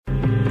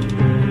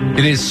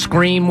It is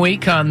Scream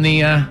Week on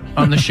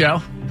the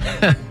show.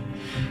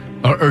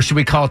 Or should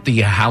we call it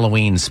the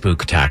Halloween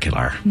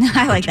Spooktacular?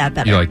 I like that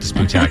better. You like the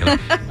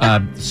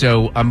Spooktacular.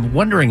 So I'm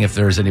wondering if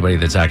there's anybody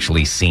that's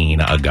actually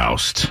seen a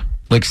ghost.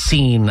 Like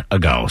seen a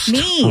ghost.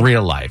 Me.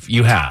 Real life.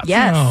 You have.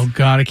 Yes. Oh,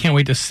 God. I can't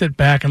wait to sit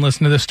back and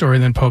listen to this story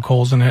and then poke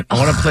holes in it. I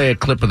want to play a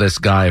clip of this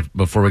guy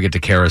before we get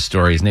to Kara's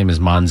story. His name is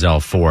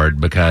Monzel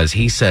Ford because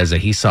he says that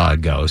he saw a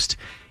ghost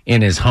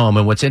in his home.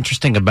 And what's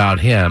interesting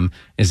about him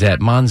is that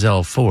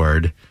Monzel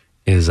Ford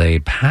is a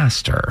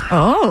pastor.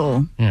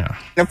 Oh. Yeah.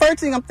 The first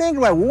thing I'm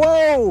thinking, like,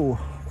 whoa,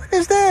 what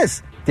is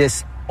this?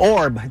 This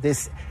orb,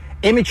 this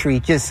imagery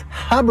just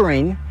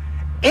hovering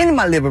in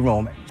my living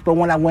room. But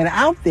when I went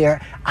out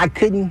there, I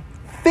couldn't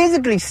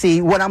physically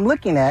see what I'm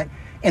looking at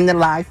in the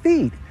live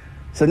feed.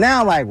 So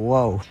now I'm like,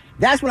 whoa.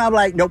 That's when I'm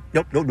like, nope.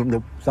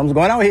 Something's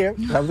going on here.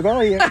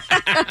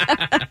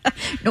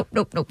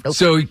 Nope.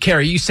 So,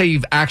 Kara, you say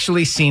you've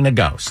actually seen a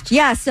ghost.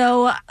 Yeah,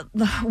 so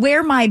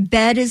where my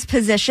bed is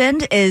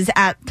positioned is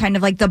at kind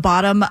of like the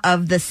bottom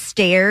of the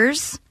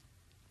stairs.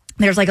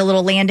 There's like a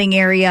little landing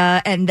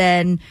area, and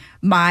then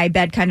my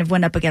bed kind of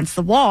went up against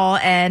the wall,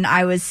 and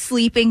I was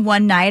sleeping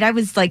one night. I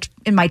was like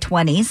in my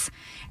 20s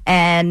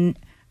and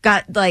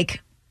got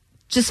like,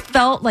 just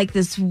felt like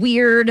this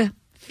weird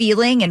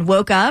feeling and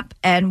woke up.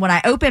 And when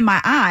I opened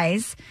my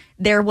eyes,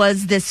 there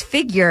was this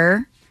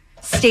figure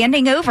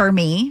standing over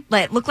me.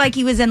 It looked like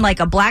he was in like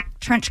a black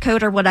trench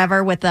coat or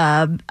whatever with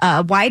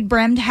a wide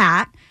brimmed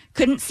hat.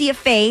 Couldn't see a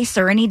face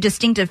or any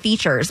distinctive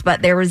features,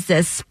 but there was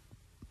this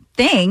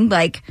thing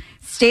like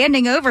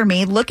standing over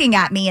me, looking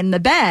at me in the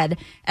bed.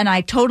 And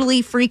I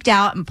totally freaked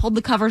out and pulled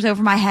the covers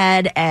over my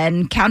head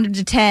and counted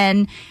to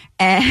 10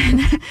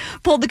 and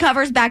pulled the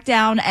covers back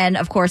down. And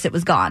of course it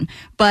was gone.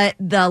 But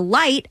the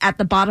light at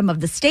the bottom of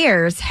the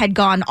stairs had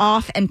gone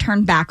off and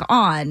turned back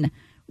on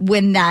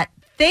when that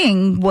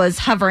thing was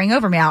hovering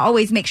over me. I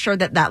always make sure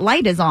that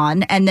light is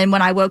on. And then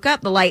when I woke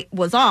up, the light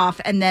was off.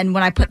 And then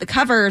when I put the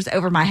covers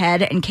over my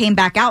head and came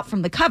back out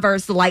from the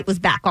covers, the light was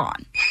back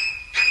on.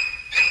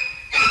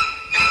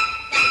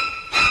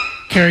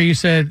 Carrie, you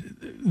said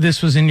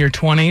this was in your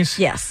 20s?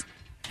 Yes.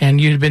 And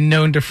you'd been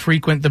known to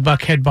frequent the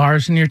Buckhead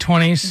bars in your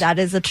 20s? That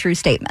is a true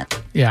statement.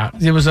 Yeah.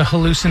 It was a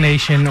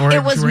hallucination or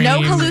It was dream.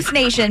 no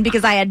hallucination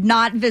because I had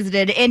not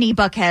visited any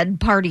Buckhead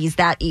parties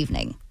that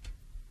evening.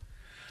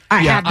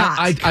 I had not.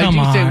 I do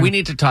think we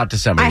need to talk to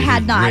somebody I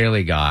had who not.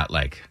 really got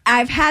like...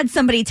 I've had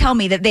somebody tell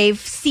me that they've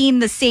seen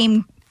the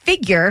same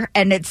figure,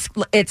 and it's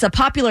a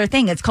popular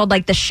thing. It's called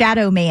like the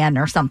Shadow Man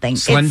or something.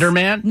 Slender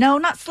Man? No,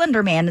 not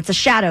Slender Man. It's a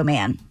Shadow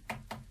Man.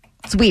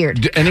 It's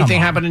weird. Did anything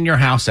happen in your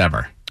house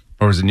ever?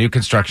 Or was it new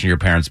construction your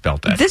parents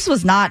built it? This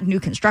was not new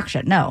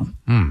construction, no.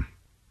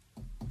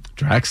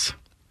 Drex?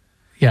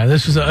 Yeah,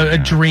 this was a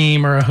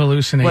dream or a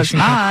hallucination. Was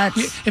not.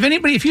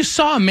 If you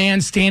saw a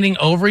man standing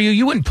over you,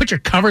 you wouldn't put your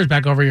covers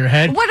back over your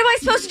head. What am I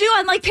supposed to do?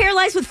 I'm like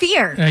paralyzed with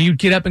fear. You'd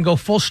get up and go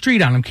full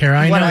street on him, Kara.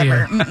 I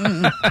Whatever.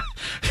 know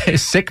you.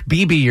 Sick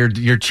BB,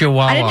 your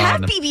chihuahua. I didn't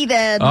have BB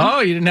then.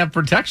 Oh, you didn't have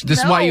protection. This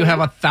is why you have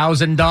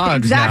 1,000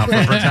 dogs Exactly.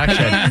 now for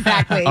protection.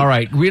 Exactly. All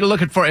right. We're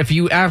looking for, if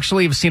you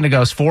actually have seen a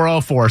ghost,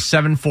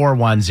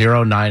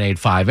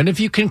 404-741-0985. And if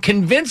you can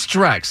convince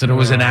Drex that it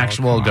was an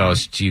actual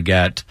ghost, you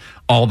get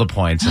all the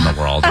points in the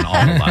world and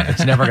all the love.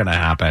 It's never going to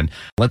happen.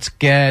 Let's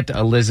get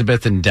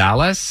Elizabeth in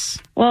Dallas.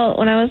 Well,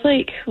 when I was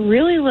like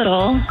really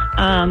little,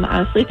 I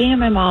was sleeping in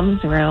my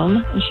mom's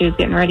room and she was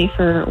getting ready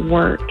for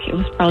work. It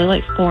was probably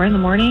like 4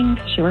 a.m.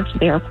 because she worked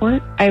at the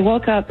airport. I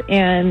woke up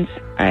and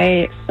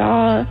I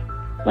saw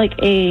like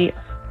a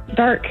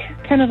dark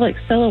kind of like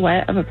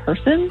silhouette of a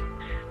person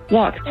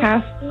walk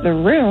past the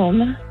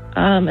room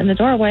in the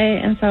doorway.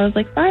 And so I was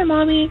like, bye,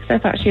 Mommy, because I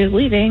thought she was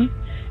leaving.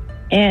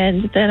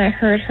 And then I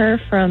heard her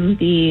from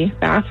the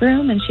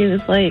bathroom, and she was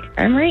like,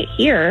 I'm right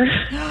here.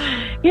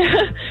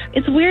 Yeah,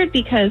 it's weird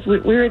because we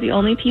were the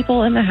only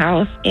people in the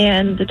house,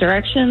 and the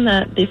direction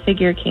that the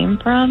figure came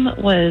from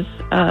was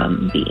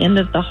the end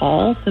of the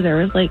hall, so there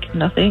was, like,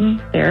 nothing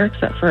there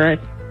except for a,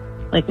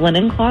 like,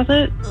 linen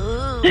closet.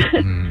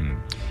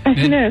 I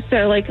know,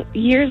 so, like,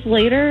 years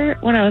later,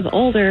 when I was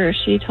older,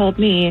 she told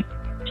me,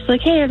 she's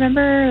like, hey,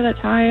 remember that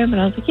time?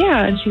 And I was like,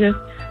 yeah. And she goes,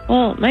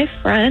 well, my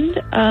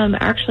friend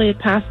actually had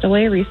passed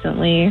away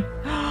recently,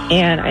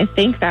 and I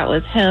think that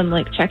was him,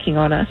 like, checking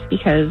on us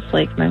because,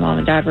 like, my mom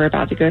and dad were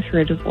about to go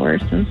through a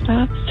divorce and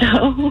stuff,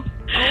 so...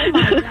 Oh,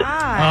 my God.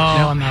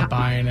 Oh, I'm not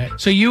buying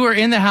it. So you were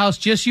in the house,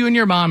 just you and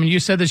your mom, and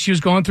you said that she was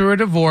going through a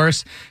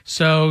divorce,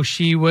 so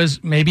she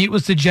was, maybe it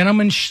was the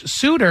gentleman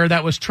suitor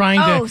that was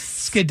trying to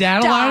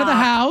skedaddle out of the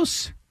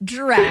house.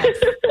 Drex.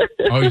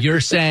 Oh, you're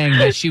saying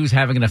that she was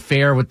having an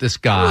affair with this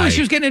guy. Well, she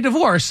was getting a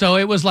divorce, so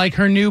it was like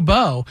her new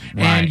beau.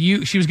 Right.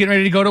 And she was getting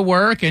ready to go to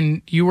work,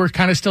 and you were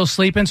kind of still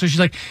sleeping, so she's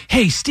like,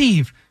 hey,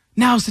 Steve,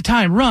 now's the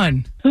time,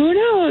 run. Who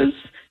knows?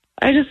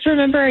 I just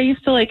remember I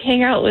used to, like,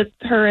 hang out with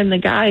her and the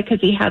guy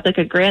because he had, like,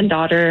 a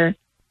granddaughter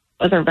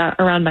was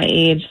around my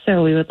age,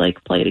 so we would,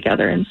 like, play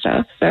together and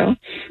stuff, so...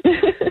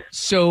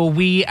 So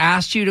we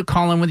asked you to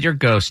call in with your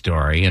ghost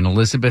story, and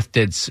Elizabeth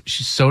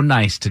she's so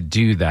nice to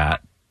do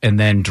that. and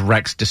then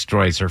Drex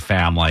destroys her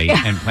family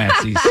and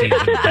plants these seeds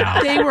of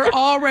doubt. They were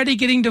already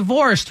getting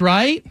divorced,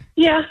 right?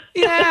 Yeah.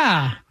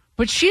 Yeah.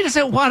 But she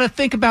doesn't want to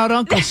think about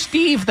Uncle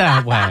Steve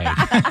that way.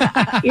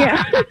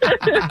 Yeah.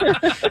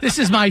 This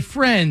is my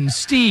friend,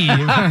 Steve.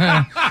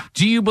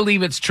 Do you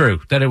believe it's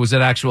true that it was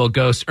an actual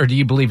ghost, or do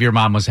you believe your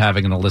mom was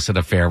having an illicit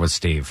affair with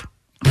Steve?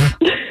 I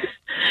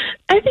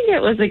think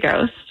it was a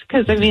ghost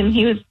because, I mean,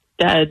 he was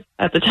dead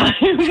at the time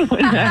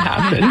when that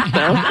happened.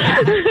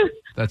 So.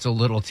 That's a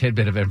little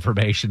tidbit of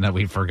information that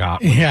we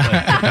forgot.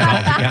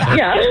 Yeah.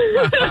 Yeah.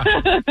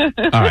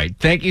 All right.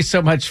 Thank you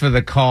so much for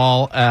the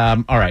call.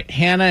 All right.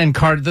 Hannah and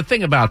Carter, the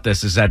thing about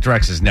this is that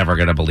Drex is never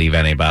going to believe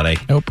anybody.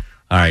 Nope.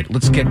 All right.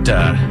 Let's get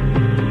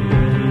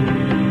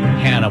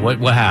Hannah.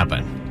 What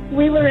happened?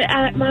 We were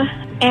at my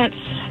aunt's,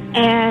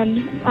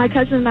 and my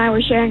cousin and I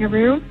were sharing a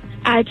room.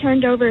 I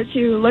turned over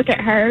to look at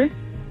her,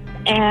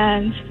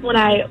 and when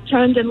I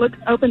turned and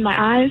opened my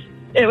eyes,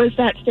 it was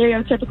that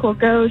stereotypical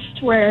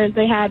ghost where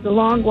they had the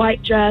long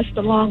white dress,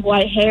 the long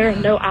white hair,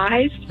 and no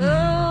eyes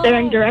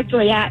staring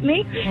directly at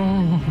me.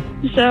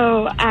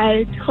 So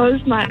I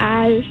closed my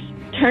eyes,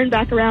 turned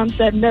back around,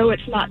 said, "No,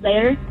 it's not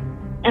there."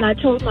 And I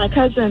told my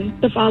cousin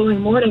the following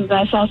morning that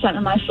I saw something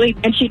in my sleep,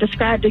 and she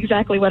described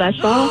exactly what I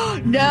saw.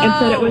 No. And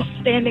said it was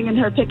standing in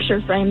her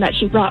picture frame that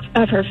she brought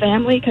of her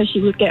family because she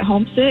would get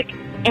homesick,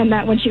 and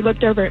that when she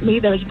looked over at me,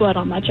 there was blood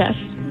on my chest.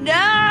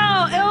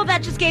 No. Ew,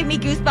 that just gave me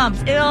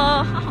goosebumps.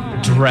 Ew.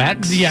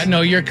 Drex? Yeah,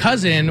 no, your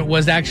cousin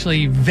was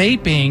actually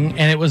vaping,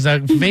 and it was a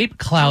vape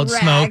cloud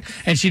smoke,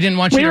 and she didn't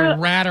want you to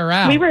rat her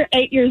out. We were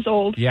 8 years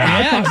old.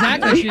 Yeah,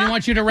 exactly. She didn't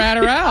want you to rat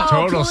her out.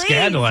 Total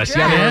scandalous.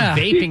 Yeah, they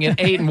were vaping at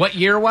 8. And what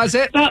year was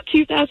it? About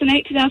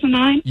 2008,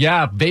 2009.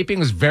 Yeah, vaping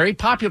was very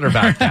popular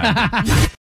back then.